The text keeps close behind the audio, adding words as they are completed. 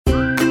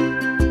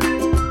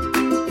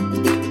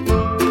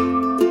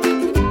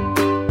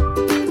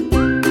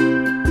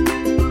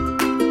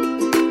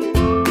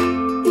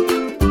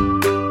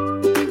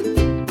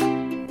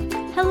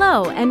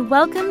and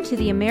welcome to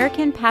the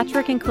American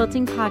Patchwork and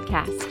Quilting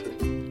Podcast,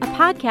 a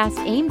podcast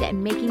aimed at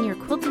making your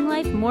quilting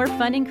life more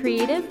fun and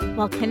creative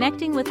while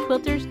connecting with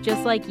quilters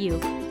just like you.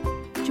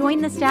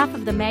 Join the staff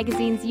of the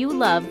magazines you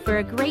love for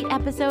a great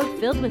episode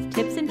filled with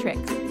tips and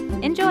tricks.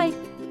 Enjoy!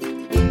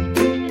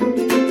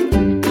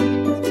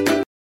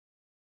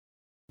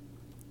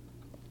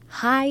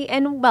 Hi,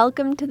 and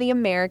welcome to the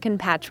American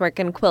Patchwork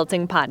and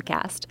Quilting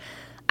Podcast.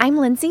 I'm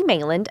Lindsay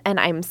Mayland, and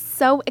I'm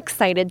so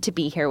excited to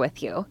be here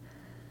with you.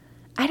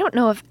 I don't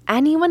know if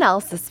anyone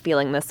else is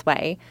feeling this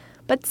way,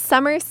 but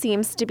summer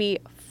seems to be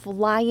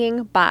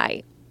flying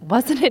by.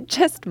 Wasn't it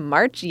just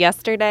March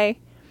yesterday?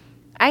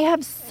 I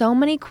have so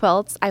many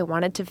quilts I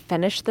wanted to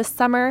finish this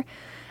summer,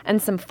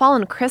 and some fall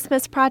and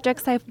Christmas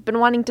projects I've been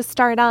wanting to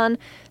start on,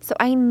 so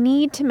I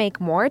need to make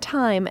more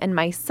time in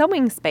my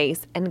sewing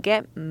space and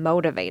get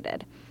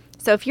motivated.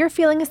 So if you're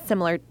feeling a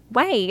similar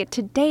way,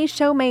 today's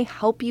show may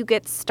help you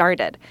get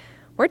started.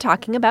 We're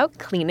talking about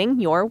cleaning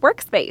your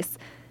workspace.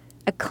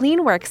 A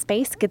clean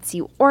workspace gets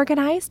you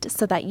organized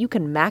so that you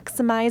can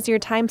maximize your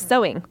time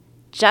sewing.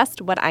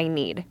 Just what I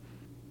need.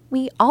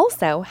 We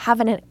also have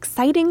an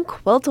exciting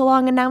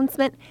quilt-along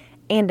announcement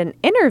and an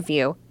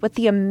interview with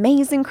the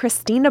amazing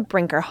Christina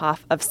Brinkerhoff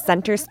of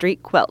Center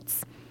Street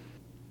Quilts.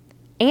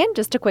 And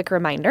just a quick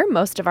reminder,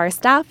 most of our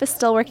staff is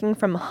still working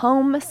from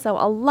home, so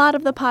a lot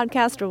of the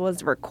podcast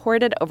was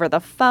recorded over the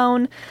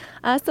phone,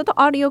 so the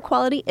audio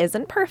quality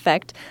isn't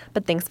perfect,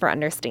 but thanks for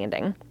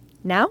understanding.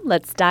 Now,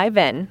 let's dive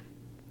in.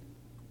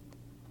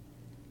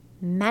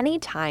 Many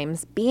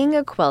times, being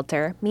a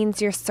quilter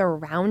means you're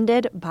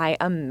surrounded by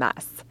a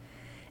mess.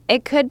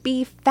 It could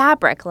be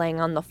fabric laying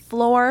on the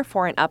floor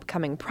for an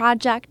upcoming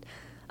project,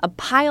 a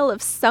pile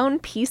of sewn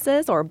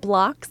pieces or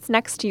blocks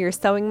next to your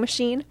sewing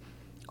machine,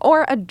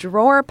 or a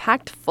drawer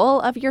packed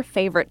full of your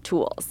favorite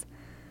tools.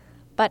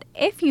 But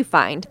if you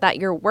find that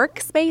your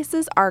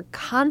workspaces are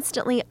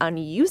constantly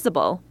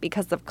unusable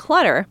because of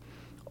clutter,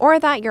 or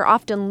that you're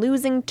often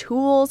losing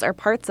tools or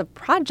parts of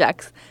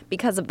projects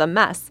because of the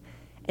mess,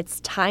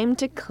 it's time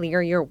to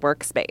clear your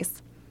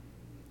workspace.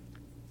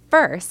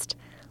 First,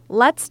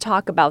 let's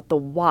talk about the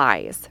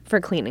whys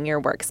for cleaning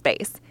your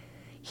workspace.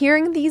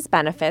 Hearing these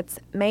benefits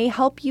may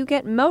help you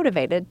get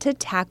motivated to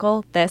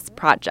tackle this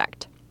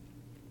project.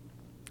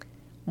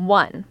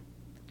 1.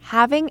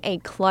 Having a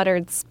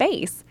cluttered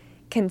space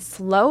can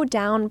slow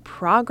down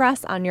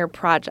progress on your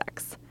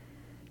projects.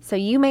 So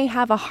you may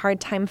have a hard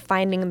time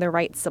finding the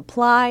right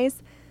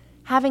supplies,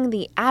 having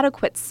the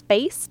adequate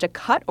space to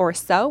cut or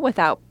sew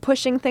without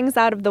pushing things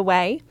out of the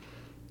way,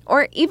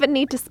 or even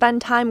need to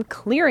spend time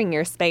clearing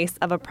your space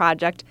of a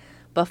project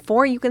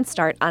before you can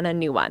start on a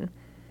new one.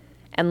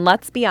 And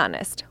let's be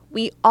honest,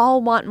 we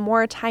all want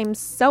more time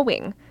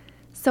sewing,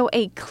 so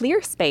a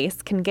clear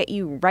space can get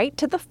you right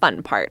to the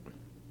fun part.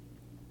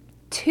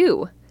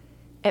 2,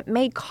 it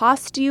may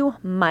cost you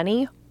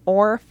money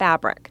or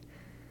fabric.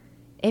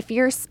 If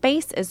your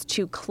space is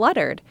too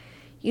cluttered,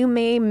 you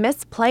may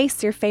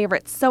misplace your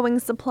favorite sewing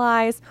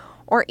supplies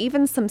or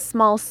even some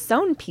small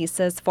sewn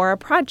pieces for a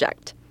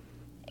project.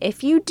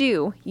 If you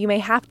do, you may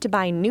have to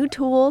buy new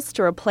tools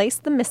to replace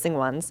the missing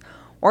ones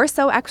or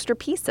sew extra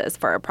pieces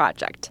for a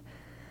project.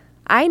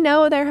 I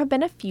know there have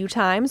been a few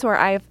times where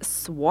I've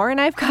sworn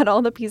I've got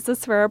all the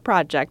pieces for a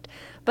project,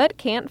 but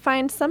can't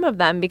find some of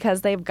them because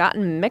they've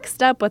gotten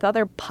mixed up with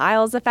other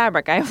piles of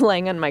fabric I have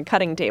laying on my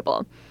cutting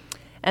table.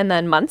 And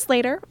then months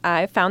later,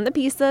 I found the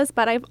pieces,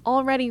 but I've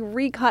already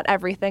recut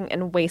everything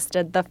and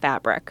wasted the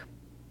fabric.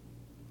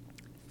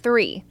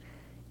 3,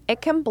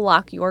 it can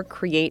block your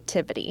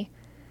creativity.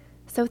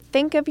 So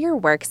think of your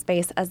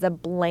workspace as a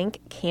blank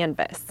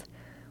canvas.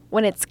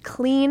 When it's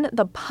clean,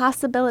 the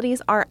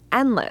possibilities are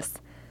endless.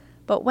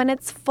 But when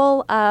it's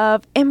full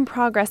of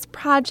in-progress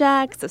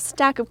projects, a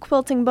stack of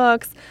quilting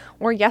books,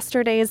 or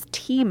yesterday's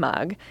tea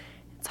mug,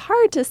 it's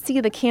hard to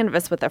see the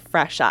canvas with a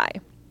fresh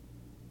eye.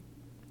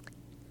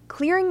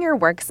 Clearing your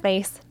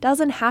workspace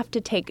doesn't have to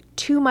take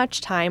too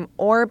much time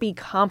or be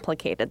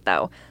complicated,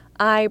 though.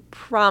 I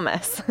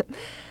promise.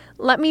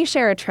 Let me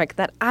share a trick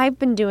that I've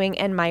been doing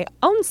in my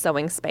own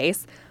sewing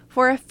space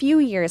for a few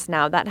years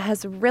now that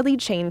has really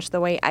changed the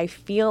way I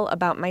feel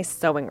about my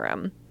sewing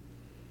room.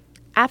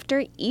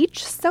 After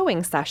each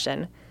sewing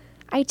session,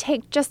 I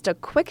take just a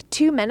quick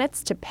 2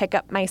 minutes to pick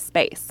up my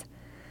space.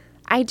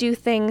 I do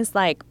things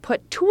like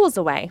put tools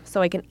away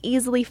so I can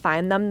easily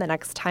find them the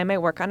next time I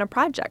work on a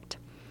project.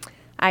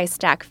 I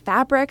stack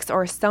fabrics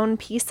or sewn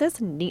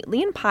pieces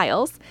neatly in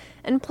piles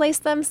and place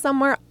them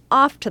somewhere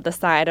off to the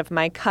side of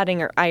my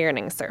cutting or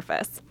ironing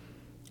surface.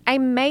 I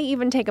may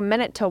even take a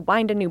minute to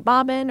wind a new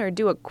bobbin or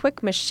do a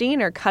quick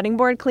machine or cutting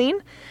board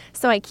clean,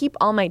 so I keep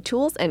all my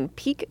tools in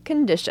peak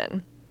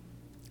condition.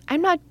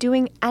 I'm not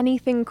doing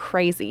anything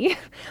crazy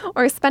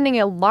or spending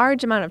a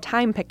large amount of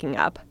time picking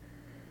up.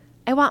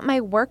 I want my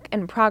work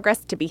in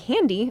progress to be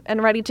handy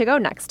and ready to go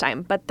next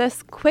time, but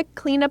this quick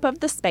cleanup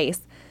of the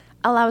space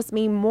allows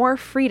me more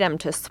freedom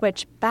to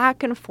switch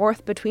back and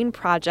forth between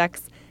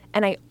projects,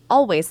 and I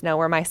always know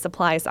where my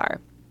supplies are.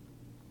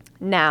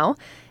 Now,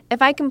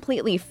 If I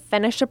completely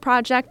finish a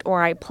project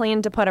or I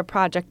plan to put a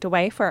project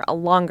away for a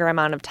longer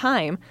amount of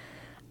time,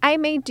 I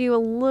may do a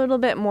little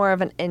bit more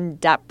of an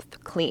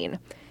in-depth clean.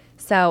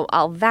 So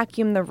I'll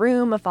vacuum the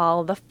room of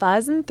all the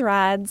fuzz and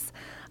threads.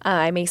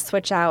 I may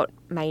switch out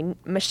my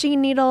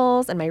machine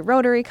needles and my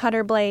rotary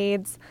cutter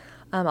blades.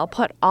 I'll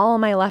put all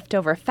my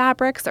leftover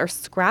fabrics or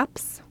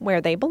scraps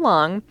where they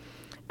belong.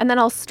 And then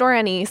I'll store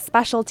any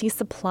specialty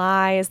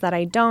supplies that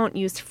I don't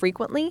use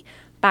frequently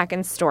back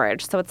in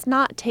storage, so it's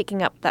not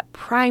taking up that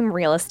prime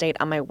real estate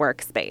on my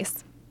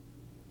workspace.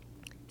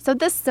 So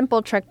this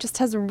simple trick just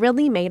has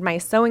really made my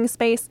sewing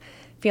space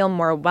feel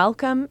more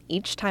welcome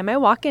each time I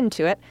walk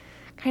into it,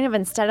 kind of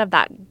instead of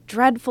that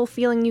dreadful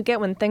feeling you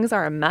get when things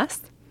are a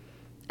mess.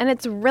 And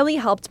it's really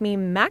helped me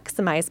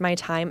maximize my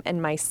time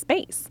in my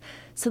space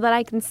so that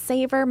I can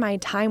savor my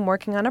time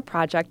working on a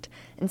project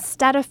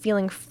instead of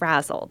feeling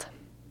frazzled.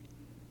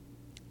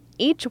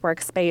 Each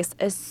workspace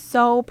is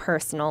so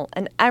personal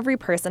and every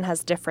person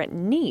has different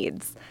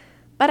needs,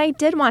 but I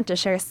did want to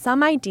share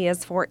some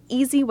ideas for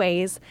easy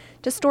ways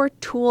to store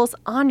tools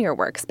on your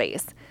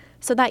workspace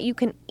so that you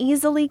can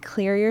easily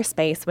clear your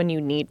space when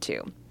you need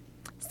to.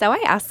 So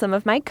I asked some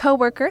of my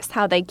coworkers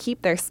how they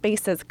keep their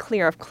spaces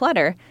clear of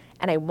clutter,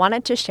 and I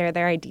wanted to share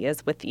their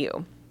ideas with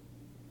you.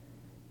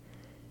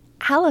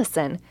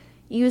 Allison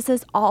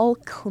uses all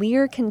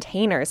clear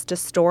containers to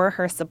store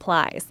her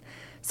supplies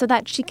so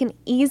that she can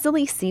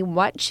easily see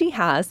what she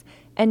has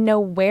and know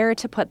where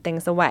to put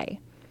things away.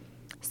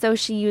 So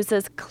she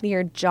uses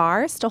clear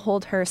jars to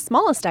hold her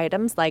smallest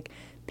items like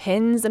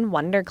pins and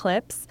wonder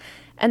clips,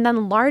 and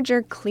then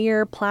larger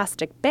clear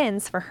plastic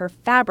bins for her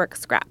fabric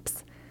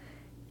scraps.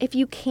 If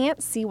you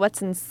can't see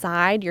what's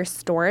inside your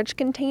storage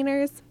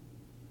containers,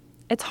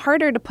 it's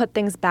harder to put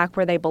things back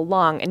where they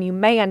belong, and you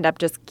may end up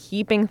just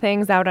keeping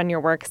things out on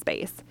your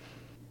workspace.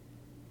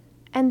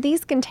 And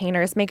these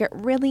containers make it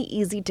really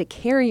easy to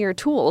carry your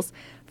tools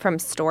from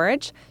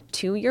storage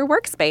to your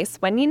workspace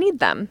when you need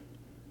them.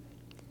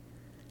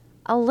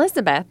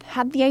 Elizabeth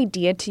had the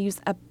idea to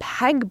use a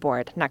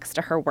pegboard next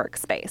to her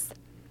workspace.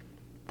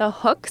 The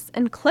hooks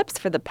and clips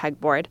for the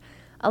pegboard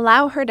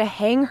allow her to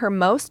hang her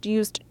most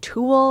used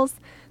tools,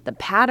 the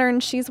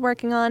patterns she's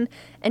working on,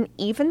 and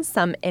even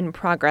some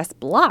in-progress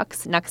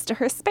blocks next to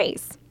her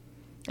space.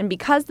 And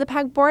because the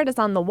pegboard is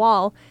on the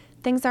wall,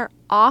 things are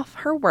off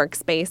her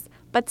workspace,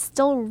 but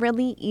still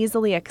really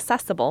easily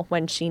accessible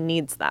when she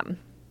needs them.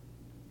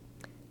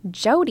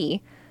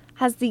 Jody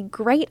has the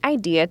great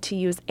idea to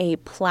use a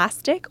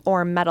plastic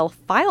or metal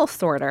file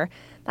sorter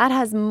that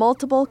has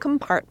multiple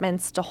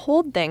compartments to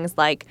hold things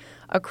like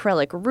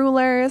acrylic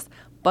rulers,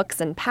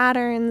 books and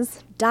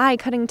patterns, die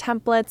cutting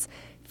templates,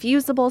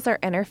 fusibles or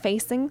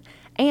interfacing,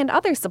 and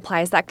other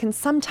supplies that can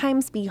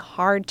sometimes be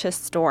hard to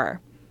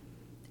store.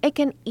 It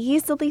can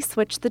easily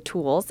switch the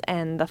tools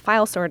and the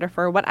file sorter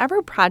for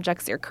whatever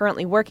projects you're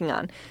currently working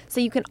on, so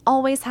you can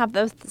always have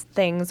those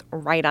things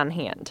right on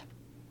hand.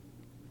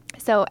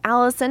 So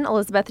Allison,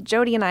 Elizabeth,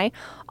 Jody, and I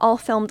all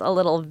filmed a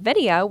little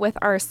video with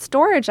our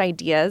storage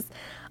ideas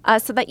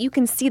so that you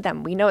can see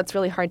them. We know it's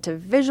really hard to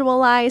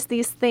visualize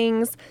these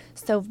things,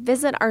 so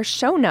visit our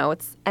show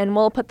notes and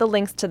we'll put the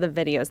links to the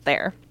videos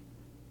there.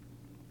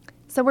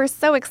 So we're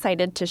so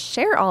excited to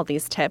share all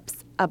these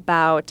tips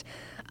about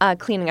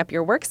cleaning up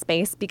your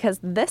workspace because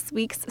this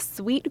week's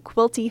Sweet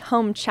Quilty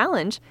Home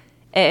Challenge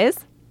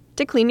is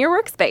to clean your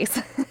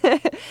workspace.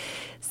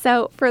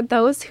 So for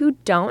those who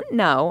don't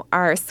know,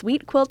 our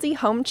Sweet Quilty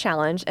Home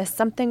Challenge is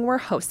something we're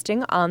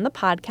hosting on the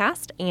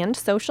podcast and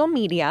social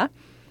media.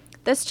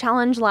 This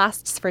challenge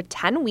lasts for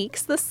 10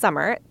 weeks this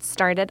summer. It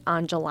started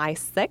on July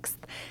 6th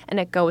and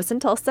it goes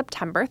until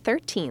September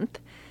 13th.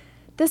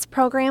 This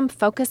program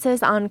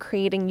focuses on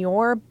creating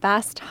your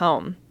best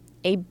home,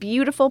 a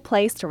beautiful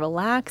place to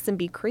relax and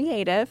be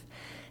creative.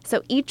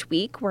 So each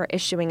week we're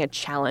issuing a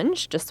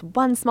challenge, just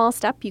one small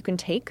step you can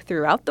take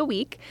throughout the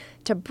week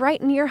to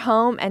brighten your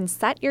home and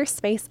set your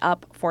space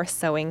up for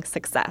sewing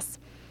success.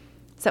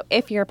 So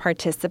if you're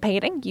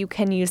participating, you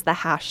can use the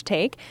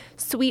hashtag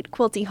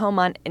SweetQuiltyHome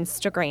on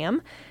Instagram,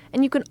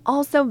 and you can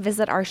also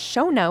visit our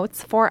show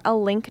notes for a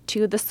link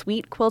to the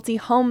Sweet Quilty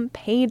Home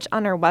page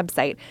on our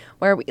website,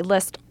 where we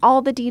list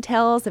all the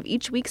details of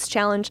each week's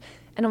challenge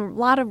and a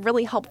lot of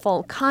really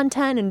helpful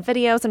content and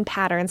videos and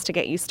patterns to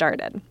get you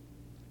started.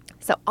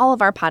 So all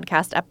of our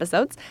podcast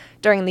episodes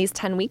during these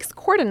 10 weeks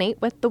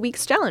coordinate with the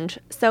week's challenge,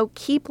 so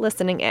keep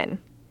listening in.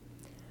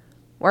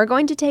 We're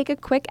going to take a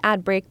quick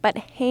ad break, but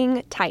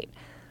hang tight.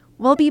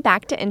 We'll be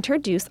back to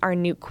introduce our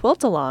new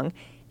quilt-along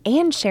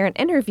and share an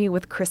interview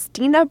with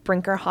Christina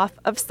Brinkerhoff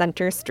of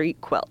Center Street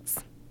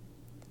Quilts.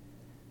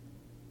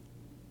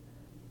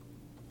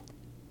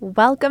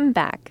 Welcome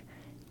back.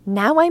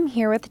 Now I'm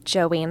here with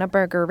Joanna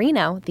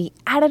Bergerino, the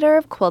editor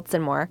of Quilts &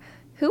 More,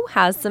 who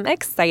has some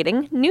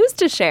exciting news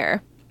to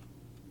share.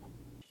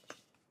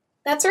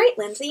 That's right,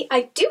 Lindsay.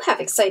 I do have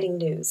exciting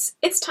news.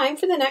 It's time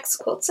for the next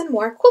Quilts &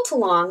 More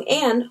Quilt-Along,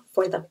 and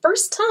for the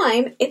first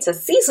time, it's a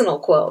seasonal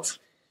quilt.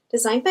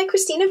 Designed by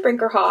Christina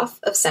Brinkerhoff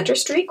of Center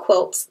Street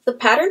Quilts, the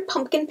pattern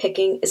Pumpkin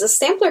Picking is a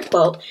sampler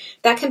quilt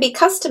that can be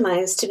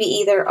customized to be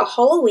either a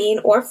Halloween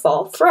or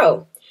fall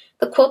throw.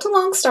 The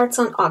quilt-along starts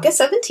on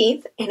August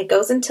 17th and it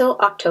goes until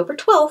October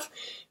 12th,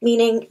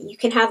 meaning you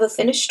can have a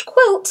finished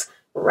quilt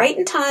right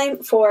in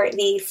time for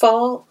the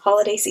fall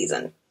holiday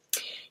season.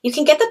 You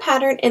can get the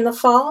pattern in the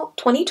fall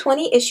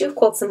 2020 issue of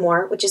Quilts &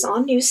 More, which is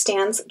on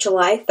newsstands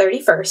July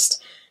 31st.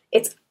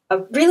 It's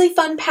a really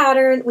fun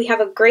pattern. We have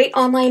a great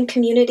online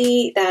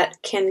community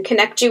that can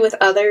connect you with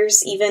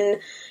others, even,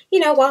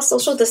 while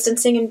social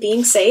distancing and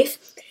being safe.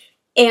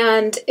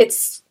 And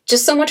it's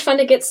just so much fun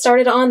to get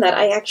started on that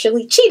I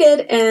actually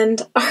cheated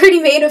and already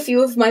made a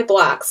few of my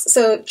blocks.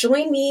 So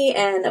join me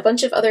and a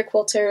bunch of other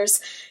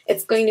quilters.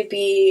 It's going to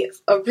be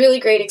a really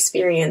great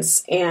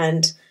experience,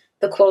 and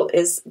the quilt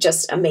is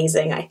just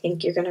amazing. I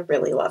think you're going to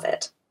really love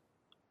it.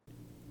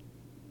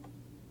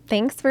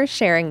 Thanks for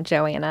sharing,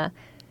 Joanna.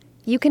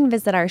 You can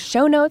visit our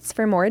show notes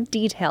for more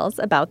details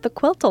about the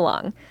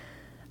quilt-along.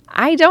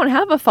 I don't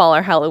have a fall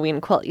or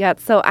Halloween quilt yet,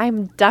 so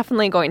I'm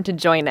definitely going to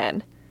join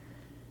in.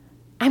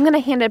 I'm going to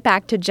hand it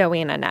back to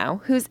Joanna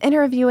now, who's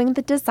interviewing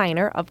the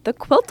designer of the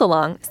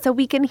quilt-along, so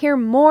we can hear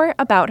more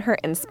about her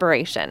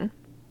inspiration.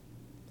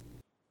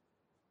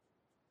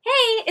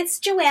 Hey, it's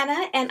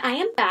Joanna, and I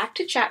am back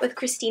to chat with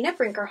Christina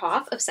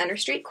Brinkerhoff of Center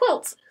Street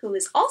Quilts, who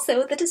is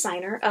also the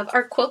designer of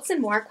our Quilts &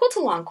 More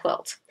quilt-along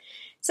quilt.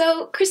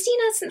 So,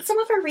 Christina, since some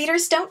of our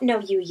readers don't know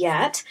you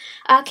yet,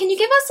 can you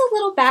give us a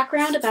little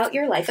background about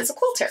your life as a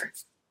quilter?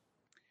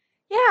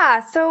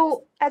 Yeah,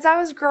 so as I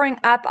was growing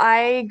up,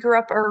 I grew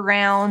up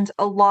around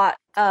a lot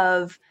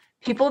of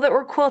people that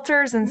were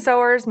quilters and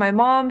sewers. My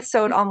mom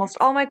sewed almost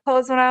all my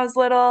clothes when I was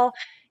little,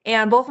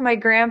 and both of my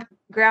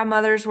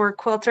grandmothers were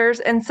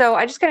quilters. And so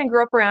I just kind of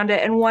grew up around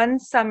it. And one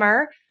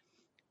summer,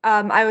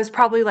 I was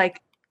probably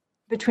like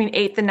between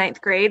 8th and 9th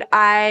grade,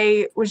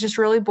 I was just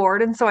really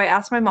bored. And so I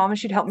asked my mom if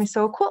she'd help me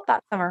sew a quilt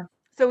that summer.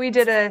 So we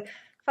did a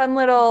fun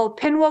little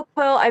pinwheel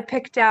quilt. I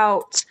picked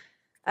out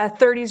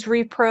 30s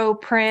repro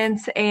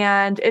prints,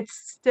 and it's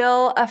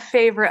still a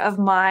favorite of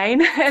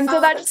mine. And so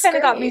that just kind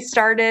of got me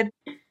started.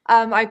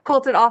 I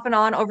quilted off and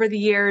on over the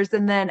years.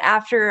 And then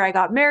after I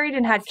got married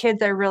and had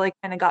kids, I really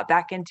kind of got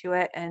back into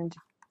it and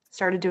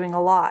started doing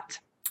a lot.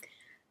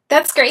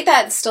 That's great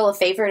that it's still a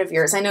favorite of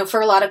yours. I know for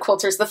a lot of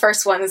quilters, the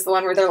first one is the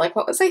one where they're like,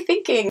 what was I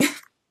thinking?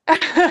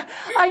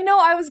 I know.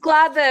 I was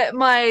glad that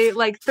my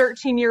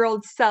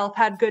 13-year-old self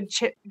had good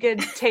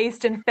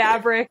taste in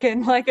fabric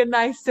and like a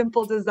nice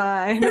simple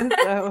design.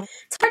 So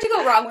it's hard to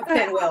go wrong with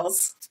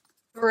pinwheels.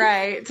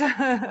 Right.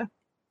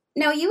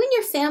 Now, you and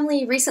your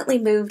family recently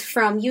moved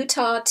from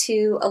Utah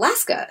to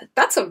Alaska.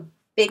 That's a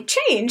big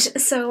change.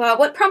 So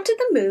what prompted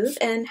the move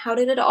and how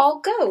did it all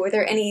go? Were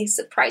there any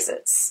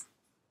surprises?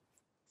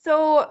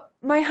 So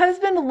my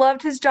husband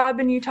loved his job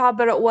in Utah,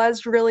 but it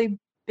was really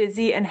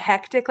busy and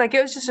hectic. Like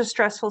it was just a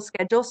stressful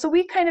schedule. So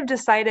we kind of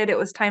decided it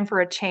was time for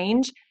a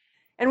change.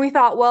 And we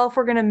thought, well, if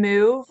we're going to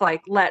move,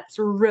 let's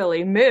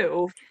really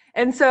move.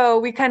 And so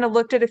we kind of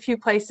looked at a few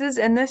places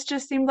and this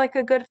just seemed like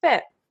a good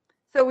fit.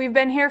 So we've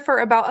been here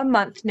for about a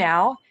month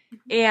now,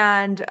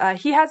 and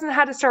he hasn't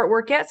had to start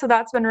work yet. So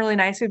that's been really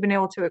nice. We've been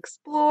able to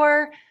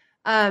explore.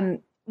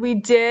 We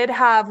did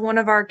have one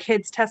of our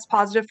kids test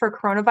positive for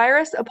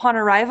coronavirus upon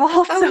arrival.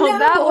 No.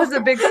 That was a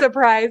big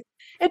surprise.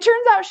 It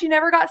turns out she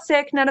never got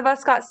sick. None of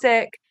us got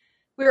sick.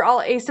 We were all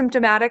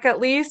asymptomatic at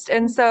least.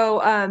 And so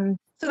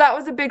that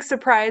was a big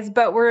surprise,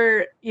 but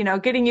we're,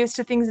 getting used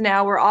to things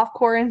now. We're off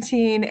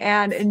quarantine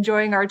and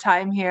enjoying our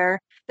time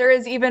here. There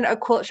is even a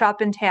quilt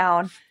shop in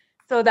town.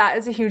 So that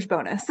is a huge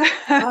bonus.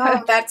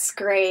 Oh, that's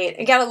great.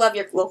 You gotta love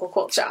your local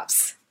quilt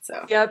shops.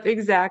 So. Yep,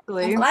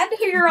 exactly. I'm glad to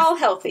hear you're all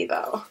healthy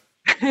though.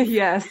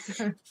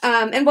 Yes.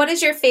 And what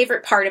is your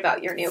favorite part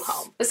about your new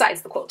home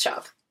besides the quilt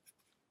shop?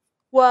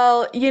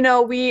 Well,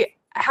 we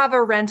have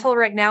a rental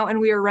right now and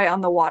we are right on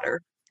the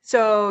water.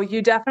 So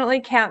you definitely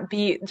can't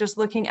beat just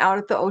looking out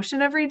at the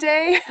ocean every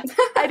day.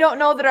 I don't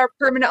know that our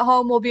permanent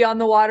home will be on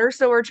the water,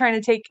 so we're trying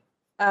to take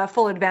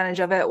full advantage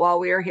of it while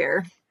we are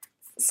here.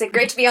 It's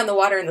great to be on the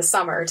water in the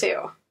summer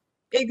too.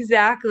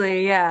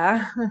 Exactly,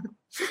 yeah.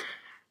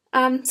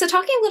 So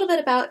talking a little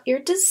bit about your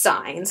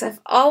designs, I've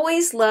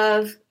always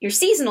loved your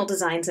seasonal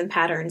designs and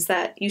patterns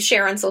that you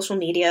share on social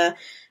media.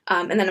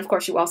 And then, of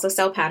course, you also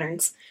sell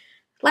patterns.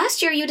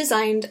 Last year, you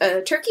designed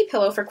a turkey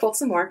pillow for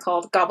Quilts & More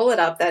called Gobble It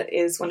Up. That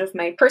is one of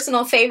my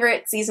personal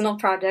favorite seasonal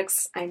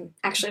projects. I'm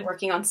actually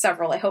working on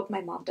several. I hope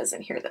my mom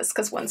doesn't hear this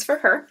because one's for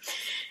her.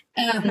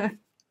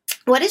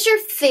 What is your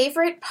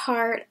favorite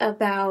part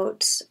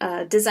about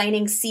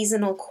designing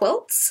seasonal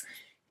quilts?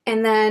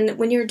 And then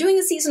when you're doing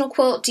a seasonal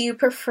quilt, do you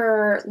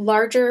prefer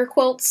larger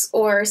quilts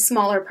or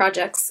smaller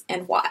projects,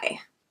 and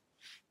why?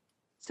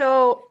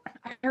 So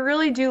I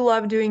really do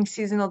love doing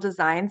seasonal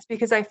designs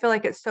because I feel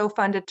like it's so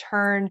fun to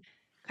turn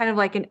kind of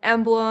like an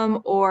emblem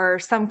or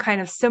some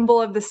kind of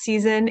symbol of the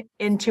season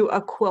into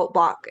a quilt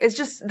block. There's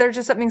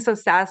just something so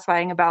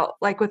satisfying about,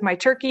 like with my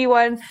turkey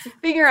one,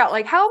 figuring out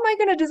like, how am I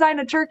going to design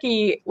a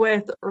turkey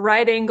with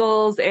right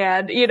angles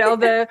and,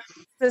 the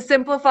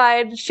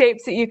simplified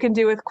shapes that you can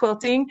do with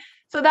quilting.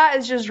 So that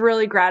is just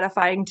really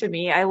gratifying to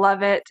me. I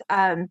love it.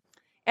 And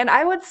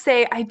I would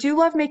say I do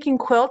love making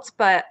quilts,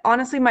 but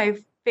honestly, my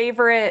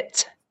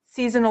favorite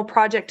seasonal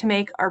project to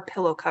make are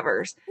pillow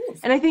covers.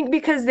 And I think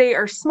because they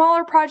are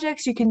smaller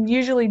projects, you can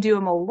usually do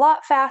them a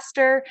lot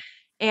faster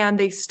and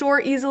they store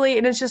easily,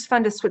 and it's just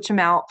fun to switch them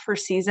out for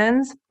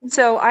seasons.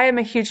 So I am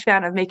a huge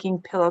fan of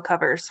making pillow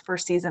covers for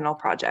seasonal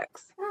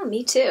projects. Oh,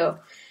 me too.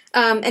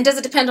 And does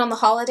it depend on the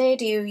holiday?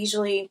 Do you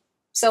usually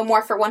sew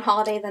more for one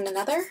holiday than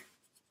another?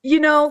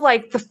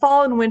 Like the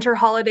fall and winter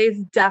holidays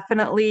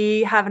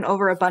definitely have an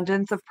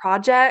overabundance of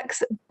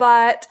projects,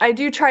 but I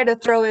do try to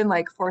throw in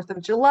like 4th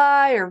of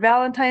July or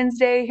Valentine's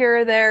Day here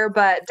or there,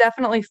 but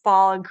definitely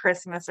fall and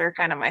Christmas are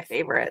kind of my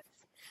favorites.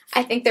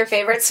 I think they're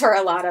favorites for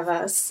a lot of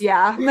us.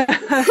 Yeah.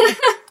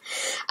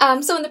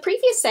 So in the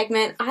previous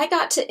segment, I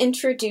got to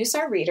introduce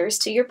our readers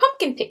to your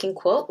pumpkin picking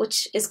quilt,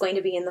 which is going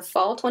to be in the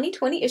fall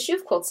 2020 issue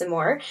of Quilts and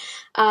More.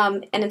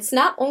 And it's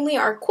not only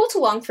our quilt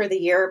along for the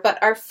year, but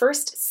our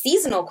first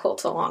seasonal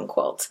quilt along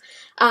quilt.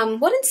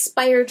 What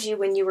inspired you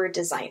when you were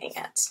designing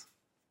it?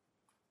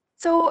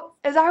 So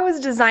as I was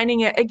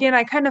designing it, again,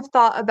 I kind of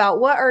thought about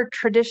what are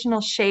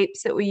traditional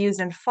shapes that we use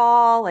in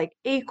fall, like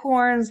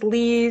acorns,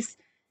 leaves,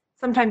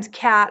 sometimes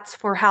cats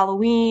for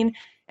Halloween.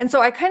 And so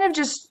I kind of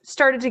just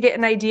started to get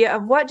an idea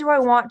of what do I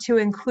want to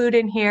include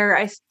in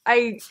here.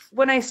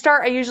 When I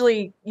start, I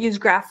usually use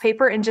graph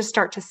paper and just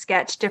start to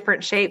sketch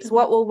different shapes,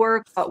 what will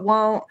work, what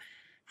won't.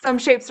 Some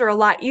shapes are a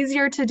lot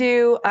easier to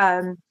do.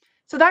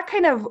 So that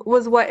kind of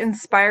was what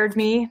inspired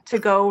me to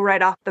go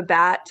right off the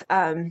bat.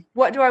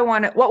 What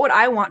would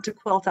I want to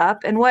quilt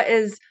up, and what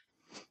is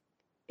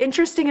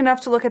interesting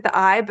enough to look at the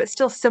eye, but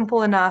still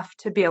simple enough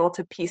to be able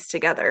to piece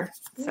together.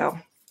 So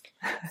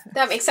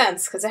that makes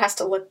sense because it has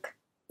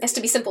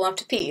to be simple enough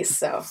to piece.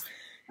 So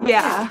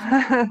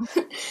yeah.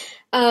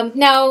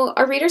 Now,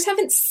 our readers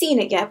haven't seen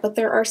it yet, but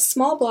there are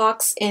small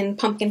blocks in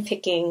pumpkin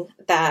picking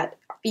that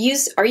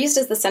are used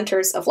as the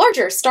centers of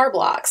larger star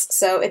blocks.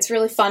 So it's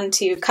really fun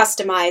to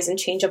customize and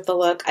change up the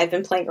look. I've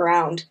been playing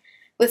around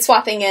with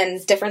swapping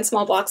in different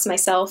small blocks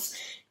myself,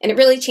 and it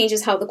really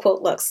changes how the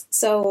quilt looks.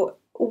 So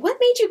what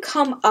made you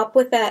come up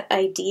with that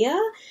idea?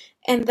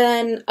 And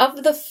then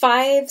of the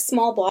 5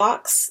 small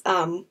blocks,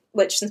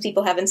 which since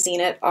people haven't seen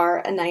it, are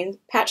a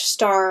 9-patch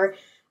star,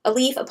 a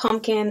leaf, a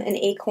pumpkin, an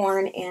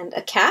acorn, and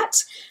a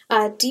cat.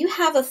 Do you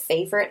have a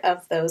favorite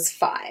of those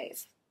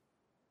 5?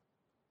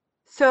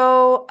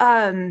 So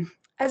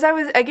as I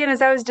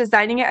was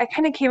designing it, I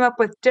kind of came up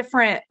with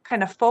different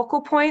kind of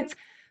focal points,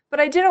 but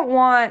I didn't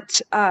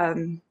want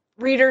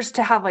readers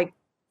to have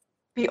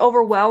be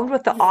overwhelmed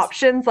with the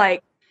options.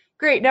 Like,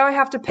 great, now I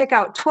have to pick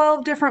out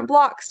 12 different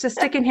blocks to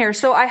stick in here.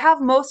 So I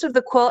have most of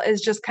the quilt is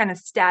just kind of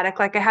static.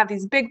 Like I have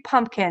these big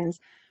pumpkins,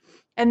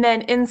 and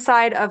then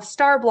inside of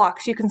star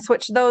blocks, you can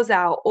switch those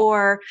out,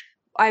 or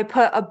I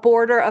put a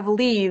border of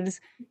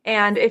leaves,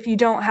 and if you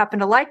don't happen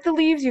to like the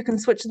leaves, you can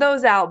switch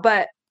those out.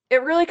 But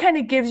it really kind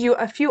of gives you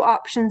a few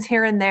options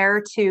here and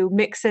there to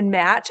mix and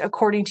match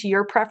according to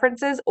your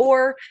preferences.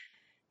 Or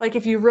like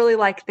if you really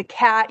like the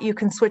cat, you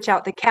can switch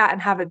out the cat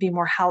and have it be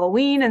more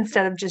Halloween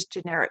instead of just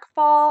generic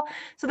fall.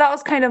 So that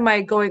was kind of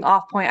my going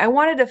off point. I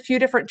wanted a few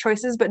different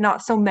choices, but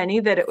not so many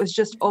that it was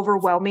just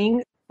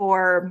overwhelming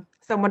for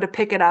someone to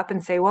pick it up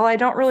and say, well, I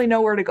don't really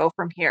know where to go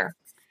from here.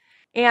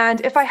 And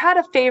if I had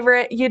a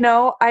favorite,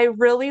 I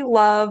really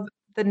love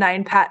the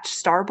 9-patch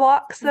star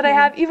blocks that I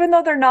have, even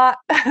though they're not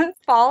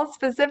fall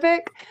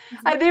specific.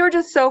 They were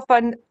just so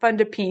fun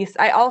to piece.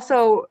 I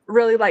also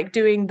really like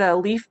doing the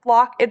leaf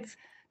block. It's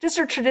just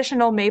a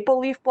traditional maple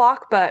leaf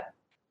block, but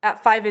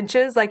at 5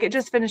 inches, it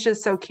just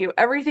finishes so cute.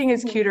 Everything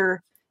is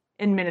cuter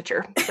in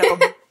miniature. So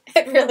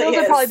it really those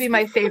is. would probably be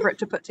my favorite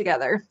to put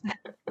together.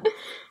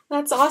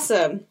 That's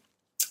awesome.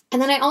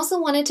 And then I also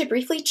wanted to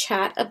briefly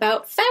chat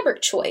about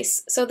fabric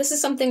choice. So this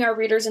is something our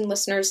readers and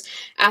listeners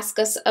ask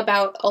us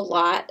about a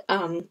lot.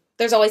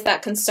 There's always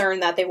that concern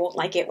that they won't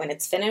like it when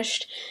it's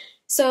finished.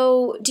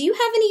 So do you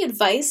have any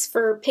advice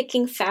for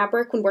picking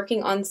fabric when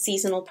working on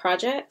seasonal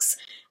projects?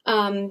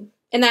 And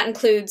that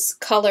includes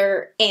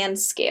color and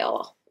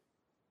scale.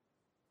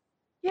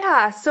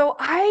 Yeah, so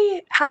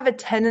I have a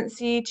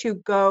tendency to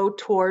go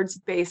towards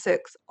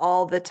basics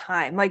all the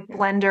time, like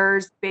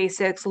blenders,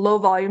 basics, low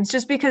volumes,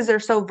 just because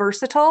they're so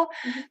versatile.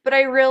 But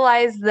I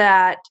realize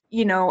that,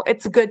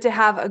 it's good to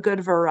have a good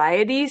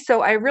variety.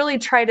 So I really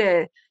try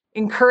to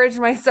encourage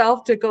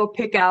myself to go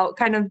pick out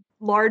kind of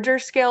larger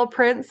scale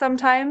prints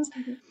sometimes.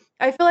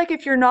 I feel like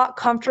if you're not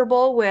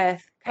comfortable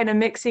with kind of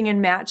mixing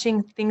and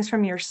matching things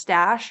from your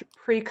stash,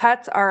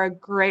 pre-cuts are a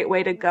great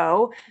way to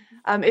go.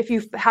 If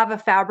you have a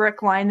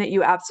fabric line that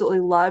you absolutely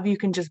love, you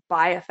can just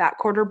buy a fat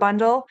quarter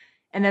bundle,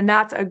 and then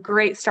that's a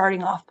great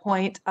starting off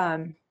point.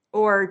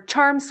 Or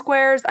charm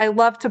squares, I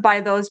love to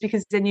buy those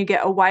because then you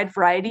get a wide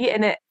variety,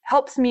 and it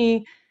helps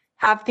me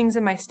have things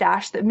in my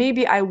stash that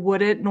maybe I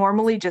wouldn't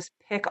normally just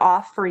pick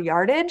off for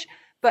yardage,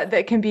 but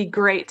that can be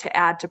great to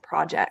add to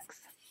projects.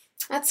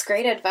 That's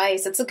great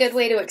advice. It's a good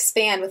way to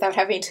expand without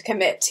having to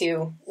commit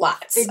to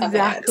lots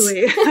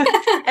Exactly. of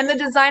it. And the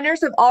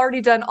designers have already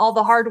done all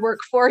the hard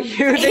work for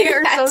you. They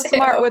are so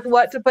smart with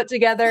what to put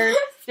together,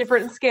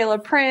 different scale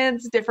of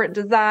prints, different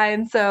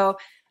designs. So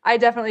I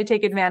definitely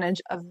take advantage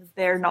of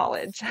their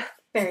knowledge.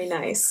 Very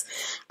nice.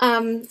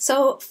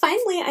 So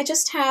finally, I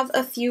just have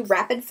a few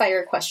rapid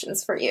fire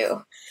questions for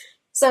you.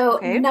 So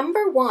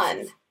Number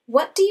 1,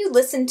 what do you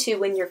listen to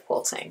when you're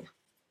quilting?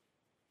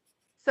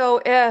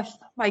 So if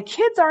my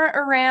kids aren't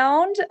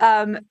around,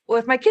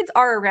 if my kids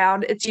are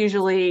around, it's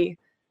usually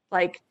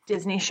like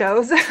Disney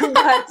shows.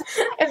 But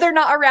if they're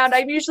not around,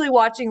 I'm usually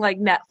watching like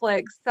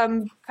Netflix.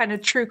 Some kind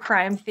of true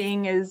crime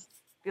thing is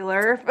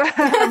popular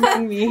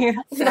among me.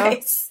 So.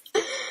 Nice.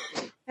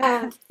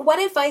 What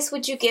advice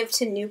would you give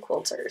to new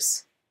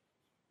quilters?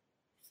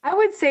 I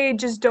would say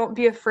just don't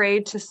be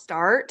afraid to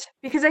start,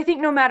 because I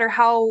think no matter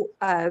how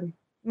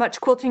much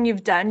quilting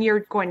you've done,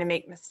 you're going to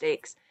make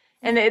mistakes.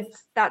 And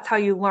that's how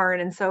you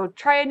learn. And so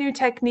try a new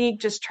technique,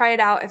 just try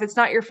it out. If it's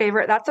not your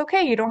favorite, that's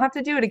okay. You don't have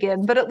to do it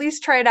again, but at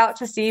least try it out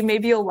to see.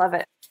 Maybe you'll love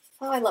it.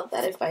 Oh, I love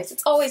that advice.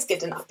 It's always good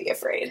to not be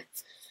afraid.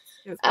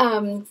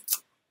 And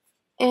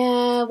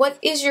what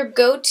is your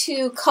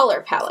go-to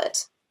color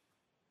palette?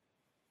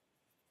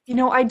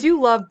 I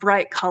do love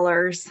bright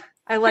colors.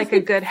 I like a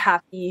good,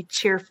 happy,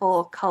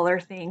 cheerful color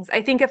things.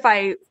 I think if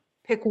I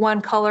pick one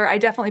color, I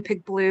definitely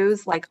pick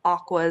blues, like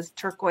aquas,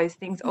 turquoise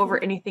things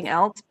over anything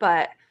else.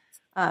 But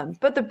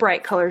the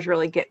bright colors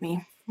really get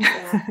me.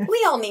 Yeah.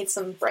 We all need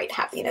some bright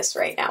happiness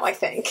right now, I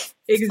think.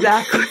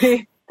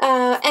 Exactly.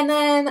 And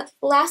then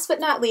last but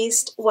not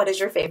least, what is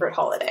your favorite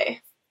holiday?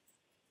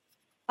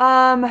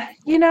 I'm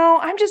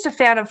just a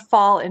fan of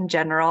fall in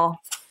general.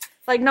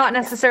 Like not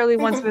necessarily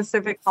one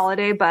specific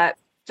holiday, but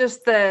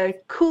just the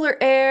cooler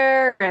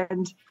air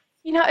and,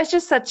 it's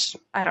just it's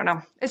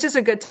just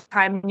a good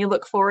time. And you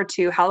look forward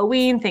to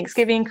Halloween,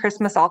 Thanksgiving,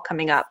 Christmas all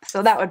coming up.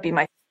 So that would be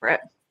my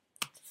favorite.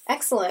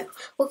 Excellent.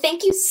 Well,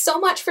 thank you so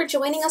much for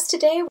joining us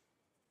today.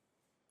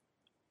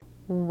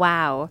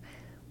 Wow.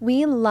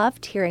 We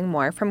loved hearing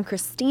more from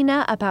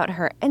Christina about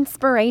her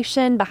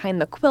inspiration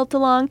behind the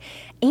Quilt-A-Long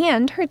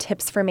and her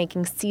tips for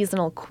making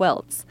seasonal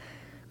quilts.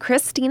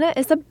 Christina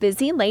is a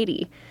busy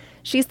lady.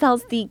 She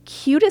sells the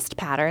cutest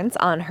patterns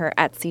on her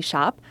Etsy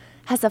shop,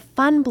 has a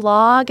fun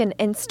blog and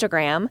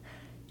Instagram,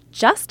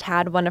 just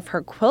had one of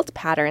her quilt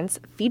patterns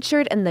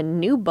featured in the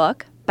new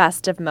book,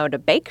 Best of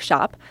Moda Bake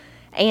Shop,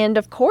 and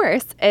of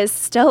course is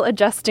still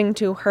adjusting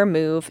to her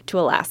move to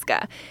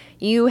Alaska.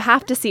 You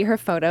have to see her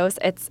photos.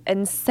 It's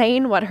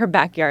insane what her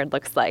backyard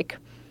looks like.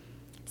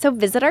 So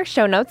visit our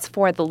show notes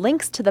for the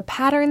links to the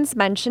patterns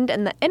mentioned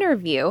in the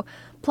interview,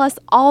 plus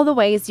all the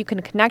ways you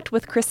can connect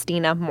with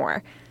Christina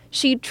more.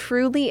 She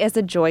truly is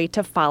a joy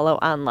to follow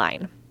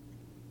online.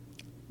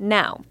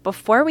 Now,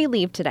 before we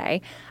leave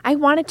today, I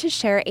wanted to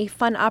share a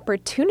fun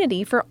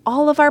opportunity for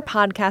all of our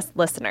podcast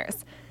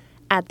listeners.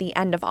 At the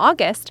end of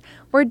August,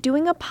 we're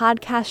doing a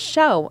podcast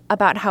show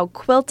about how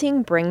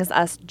quilting brings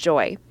us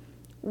joy.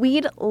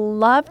 We'd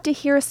love to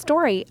hear a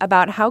story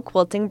about how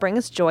quilting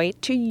brings joy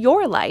to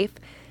your life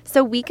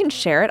so we can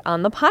share it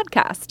on the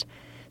podcast.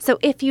 So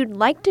if you'd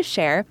like to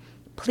share,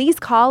 please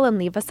call and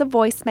leave us a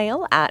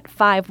voicemail at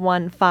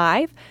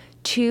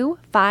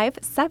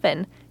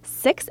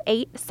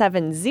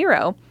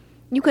 515-257-6870.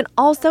 You can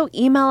also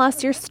email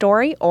us your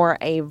story or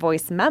a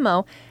voice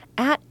memo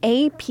at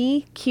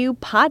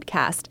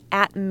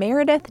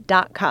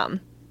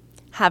apqpodcast@meredith.com.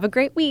 Have a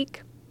great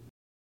week.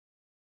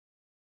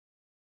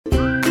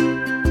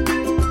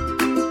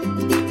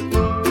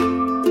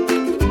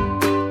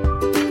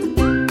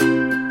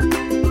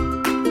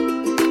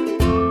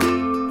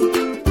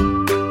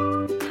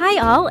 Hi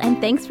all, and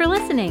thanks for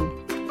listening.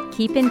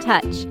 Keep in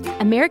touch.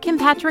 American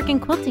Patchwork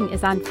and Quilting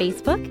is on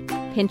Facebook,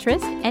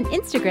 Pinterest, and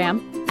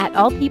Instagram at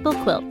All People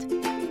Quilt.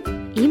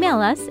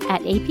 Email us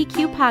at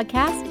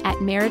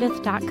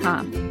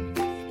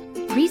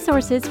apqpodcast@meredith.com.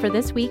 Resources for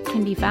this week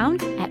can be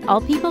found at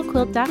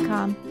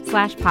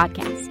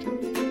allpeoplequilt.com/podcast.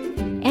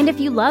 And if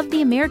you love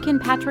the American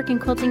Patchwork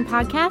and Quilting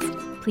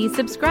podcast, please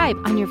subscribe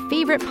on your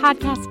favorite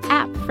podcast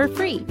app for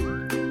free.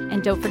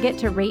 And don't forget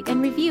to rate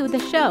and review the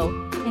show.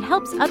 It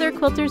helps other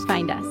quilters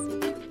find us.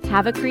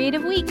 Have a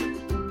creative week.